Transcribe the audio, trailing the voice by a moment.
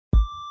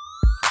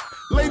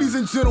Ladies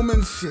and gentlemen,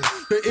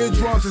 the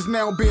eardrums is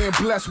now being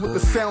blessed with the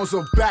sounds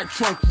of Back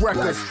Trunk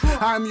Records.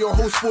 I am your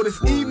host for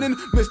this evening,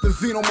 Mr.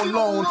 Zeno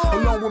Malone,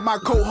 along with my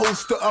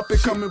co-host, the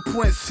up-and-coming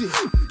Prince,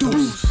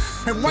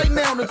 Deuce. And right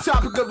now, the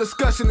topic of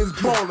discussion is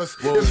ballers.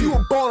 If you a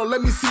baller,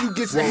 let me see you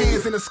get your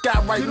hands in the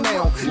sky right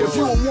now. If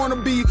you a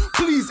wannabe,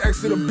 please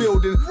exit the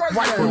building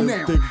right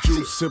now. Thick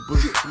juice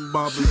sippers,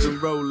 bobbers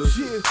and rollers.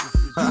 Use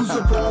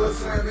a baller,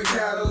 slamming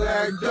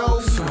Cadillac,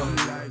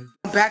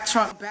 dope. Back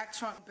trunk, back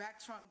trunk, back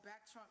trunk,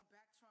 back trunk,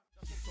 back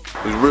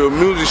trunk. This real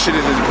music shit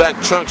is this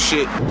Back Trunk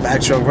shit.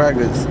 Back Trunk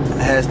Records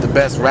has the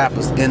best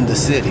rappers in the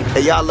city.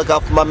 Hey, y'all look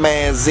out for my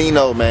man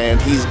Zeno, man.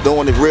 He's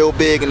doing it real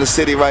big in the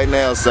city right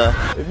now, son.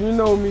 If you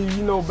know me,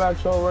 you know Back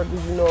Trunk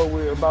Records, you know what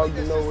we're about,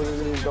 you know what it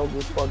is, don't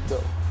get fucked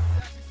up.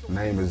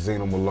 My name is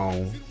Zeno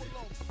Malone,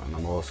 and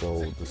I'm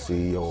also the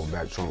CEO of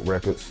Back Trunk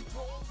Records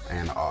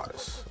and the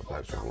artist of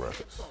Back Trunk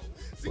Records.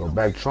 Well,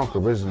 Back Trunk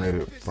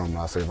originated from,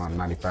 I say, around the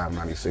 95,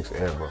 96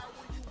 era,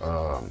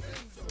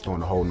 during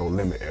the whole No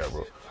Limit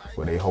era,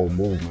 where their whole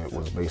movement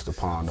was based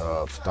upon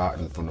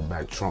starting from the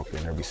back trunk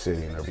in every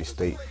city and every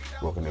state,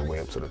 working their way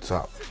up to the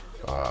top.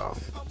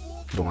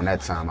 During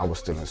that time, I was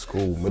still in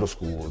school, middle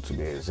school to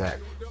be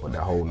exact, but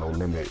that whole No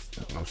Limit,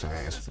 you know what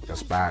I'm saying,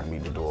 inspired me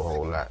to do a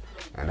whole lot.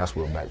 And that's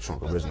where Back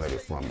Trunk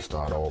originated from. It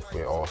started off,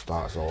 it all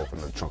starts off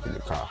in the trunk of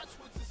your car.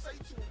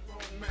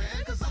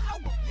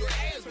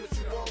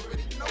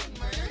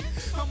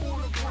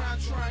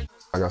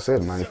 Like I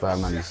said, in 95,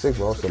 96,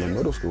 I was still in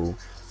middle school.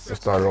 It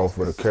started off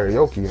with a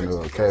karaoke and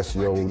a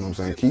Casio, you know what I'm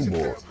saying,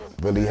 keyboard.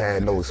 Really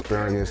had no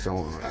experience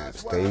on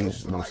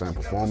stage, you know what I'm saying,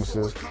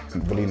 performances.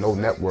 Really no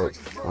network,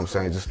 you know what I'm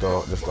saying, just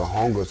a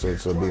hunger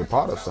to be a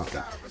part of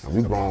something. And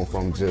we grown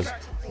from just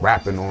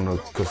rapping on the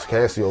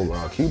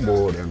Casio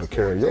keyboard and the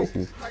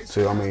karaoke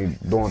to, I mean,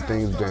 doing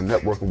things and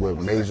networking with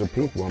major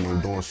people. I mean,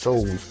 doing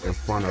shows in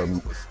front of, you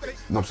know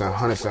what I'm saying,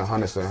 hundreds and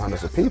hundreds and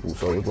hundreds of people.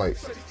 So it's like,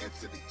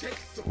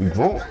 we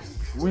grown.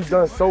 We've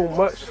done so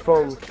much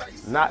from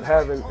not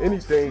having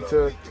anything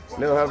to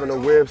now having a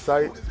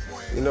website,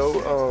 you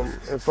know,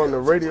 and from the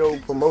radio,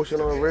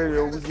 promotion on the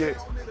radio, we get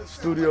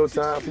studio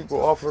time,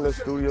 people offering us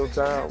studio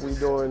time. We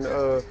doing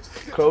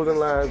clothing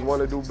lines,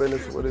 want to do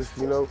business with us,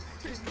 you know.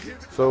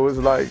 So it's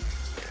like,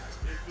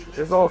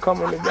 it's all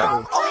coming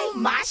together. Oh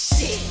my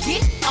shit,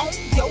 get on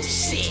your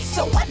shit,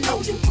 so I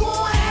know you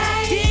going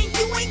hate.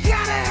 Then you ain't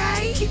gotta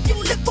hate, if you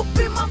live up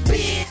in my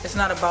bed. It's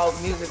not about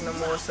music no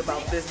more, it's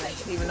about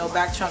business. Even though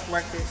Back Trunk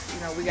Records, you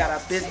know, we got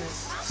our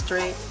business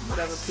straight,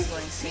 whatever people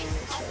ain't seeing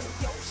it.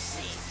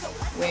 So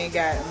we ain't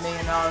got $1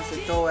 million to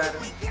throw at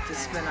them to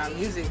spend our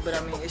music, but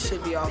I mean, it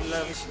should be all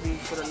love, it should be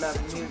for the love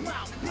of music.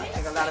 I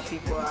think a lot of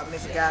people are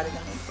misguided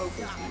and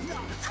focused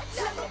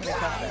when it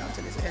comes down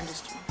to this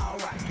industry.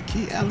 The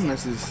key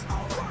elements is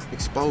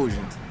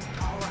exposure.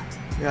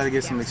 You gotta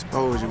get some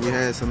exposure. We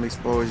had some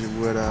exposure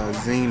with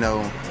Zeno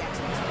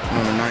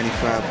on the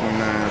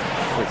 95.9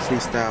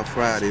 Freestyle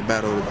Friday,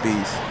 Battle of the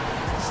Beast.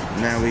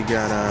 Now we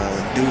got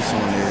Deuce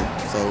on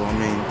there. So, I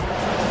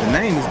mean, the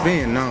name is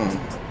being known.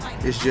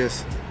 It's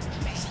just,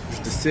 it's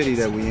the city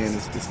that we in.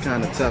 It's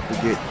kind of tough to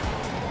get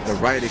the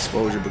right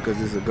exposure because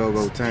it's a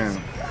go-go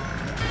town.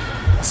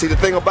 See, the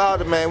thing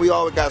about it, man, we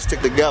always got to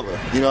stick together.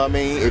 You know what I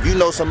mean? If you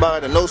know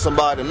somebody that knows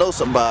somebody that knows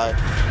somebody,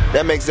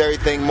 that makes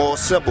everything more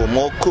simple,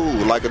 more cool,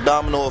 like a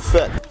domino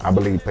effect. I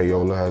believe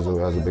payola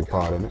has a big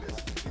part in it.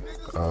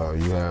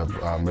 You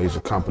have major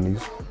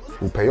companies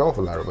who pay off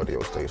a lot of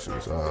radio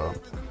stations.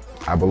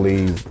 I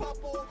believe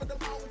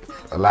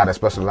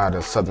especially a lot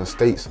of the southern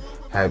states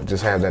have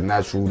that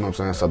natural, you know what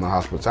I'm saying, southern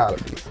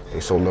hospitality. They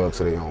show love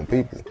to their own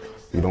people.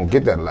 You don't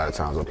get that a lot of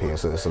times up here.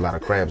 So it's a lot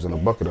of crabs in the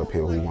bucket up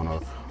here who want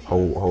to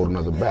hold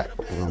another back.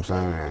 You know what I'm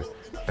saying? And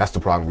that's the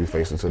problem we're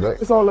facing today.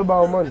 It's all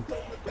about money.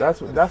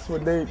 That's what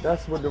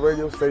the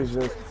radio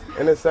stations,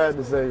 and it's sad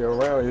to say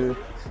around here,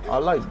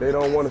 they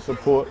don't want to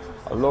support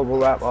a local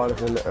rap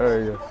artist in the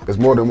area. There's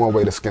more than one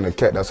way to skin a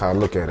cat. That's how I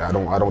look at it.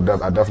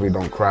 I definitely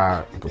don't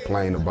cry and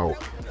complain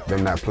about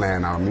them not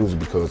playing our music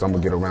because I'm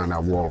gonna get around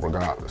that wall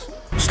regardless.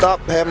 Stop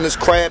having this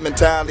crab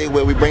mentality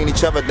where we bring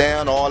each other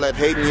down, all that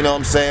hating, you know what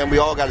I'm saying? We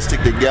all got to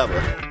stick together.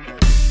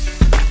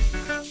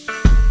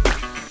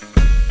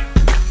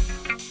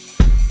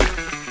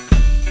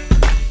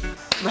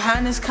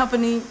 Behind this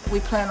company, we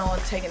plan on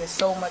taking it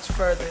so much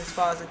further as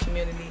far as the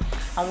community.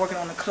 I'm working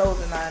on a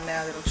clothing line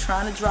now that I'm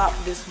trying to drop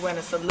this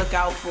winter, so look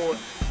out for it.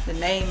 The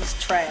name is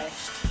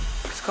Trash.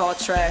 It's called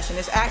Trash, and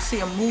it's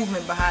actually a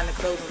movement behind the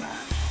clothing line.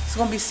 It's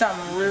gonna be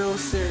something real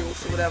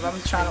serious or whatever. I'm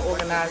trying to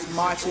organize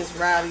marches,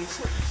 rallies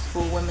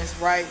for women's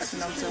rights, you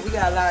know what I'm saying? We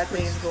got a lot of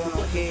things going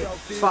on here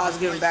as far as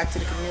giving back to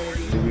the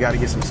community. We gotta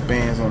get some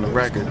spins on the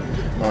record,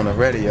 on the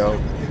radio.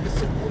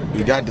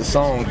 We got the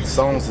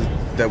songs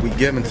that we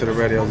giving to the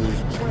radios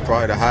is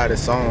probably the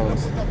hottest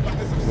songs.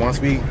 Once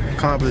we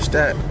accomplish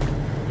that,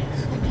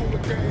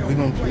 we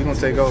gonna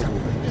take over.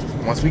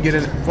 Once we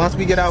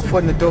get our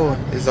foot in the door,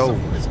 it's over.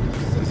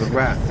 It's a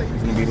wrap.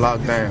 It's gonna be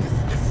locked down.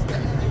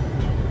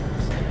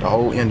 The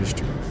whole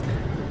industry.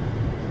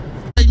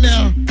 Right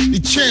now, the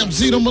champ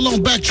Zeno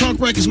Malone, Back Trunk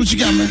Records. What you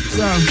got, man?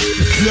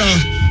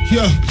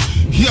 Yo,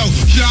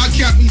 y'all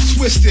got me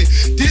twisted.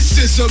 This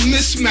is a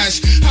mismatch.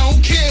 I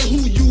don't care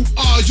who you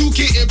are, you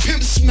getting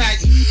pimp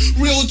smacked.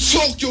 Real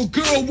talk, your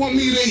girl want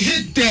me to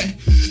hit that,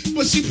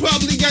 but she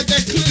probably got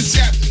that clear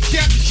zap.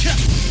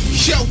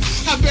 Yo,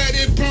 I bet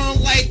it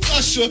burn like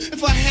Usher.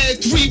 If I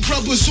had 3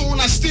 brothers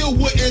on, I still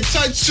wouldn't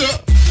touch her.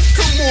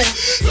 Come on,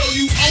 girl,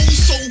 you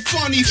so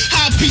funny.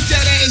 I beat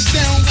that ass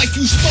down like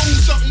you stole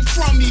something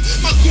from me.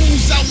 My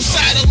goons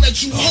outside, I'll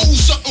let you hold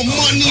something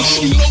money.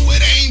 You know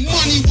it ain't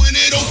money when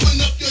it open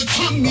up your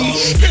tummy.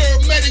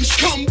 Paramedics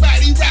come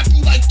by, he rap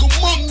you like a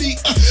mummy.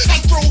 I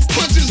throw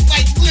punches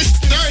like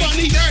listen,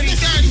 funny, dirty.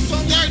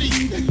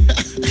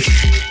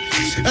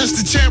 That's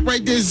the champ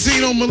right there,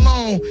 Zeno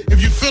Malone.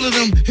 If you're feeling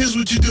him, here's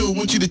what you do. I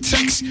want you to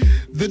text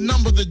the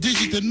number, the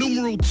digit, the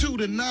numeral 2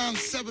 to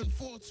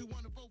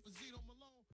 97421.